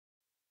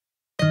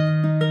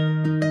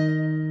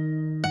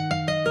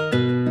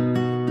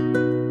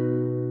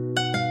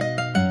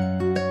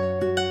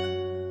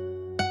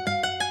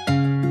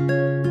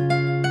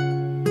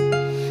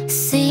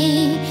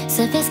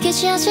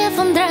días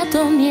llevo un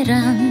rato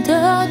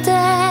mirándote.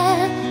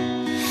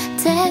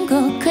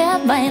 Tengo que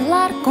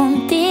bailar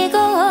contigo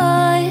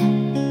hoy.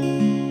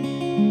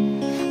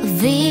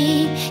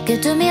 Vi que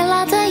tu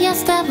mirada ya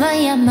estaba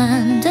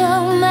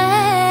llamándome.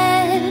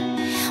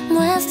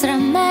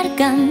 Muéstrame el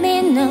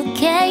camino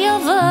que yo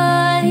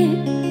voy.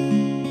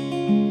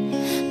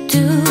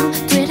 Tú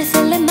eres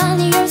el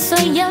imán y yo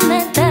soy el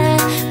metal.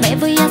 Me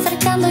voy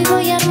acercando y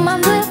voy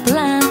armando el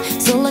plan.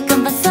 Solo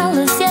con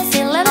pasarlos y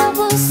así le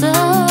abuso.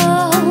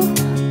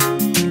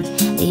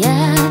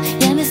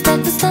 Ya me está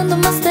gustando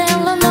más de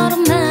lo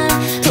normal.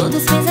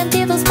 Todos mis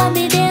sentidos van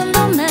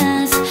pidiendo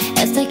más.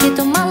 Esto hay que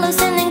tomarlo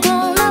sin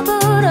ningún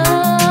apuro.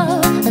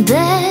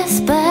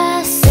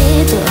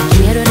 Despacito,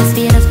 quiero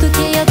respirar tú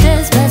que yo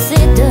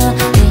despacito.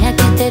 Deja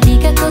que te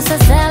diga cosas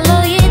al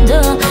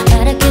oído,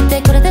 para que te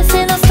acuerdes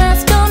si no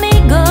estás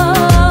conmigo.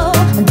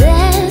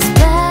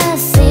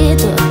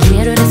 Despacito,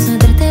 quiero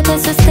desnudarte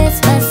besos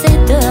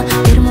despacito.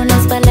 Firmo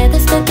las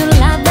paredes de tu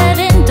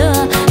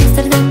laberinto,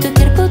 estar de tu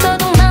cuerpo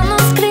todo un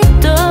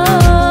manuscrito.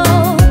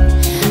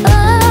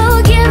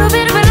 Oh, quiero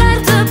ver bailar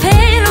tu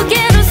pelo,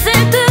 quiero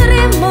ser tu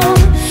ritmo,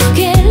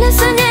 que le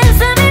enseñes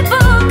a mi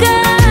boca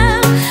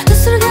tus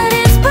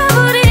lugares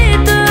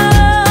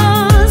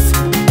favoritos.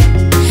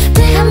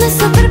 Déjame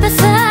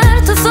supervisar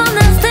tus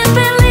zonas de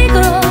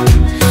peligro,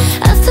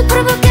 hasta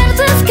provocar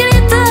tus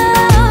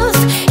gritos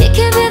y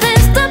que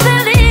vives tu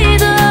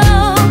pedido.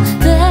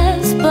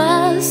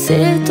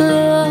 Despacito.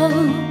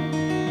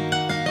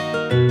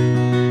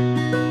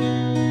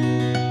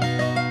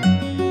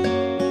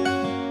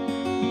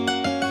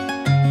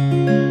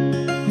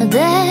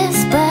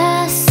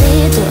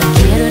 Despacito,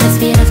 quiero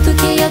respirar tú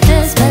que yo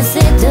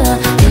despacito.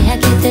 Deja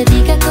que te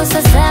diga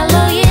cosas al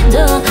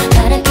oído,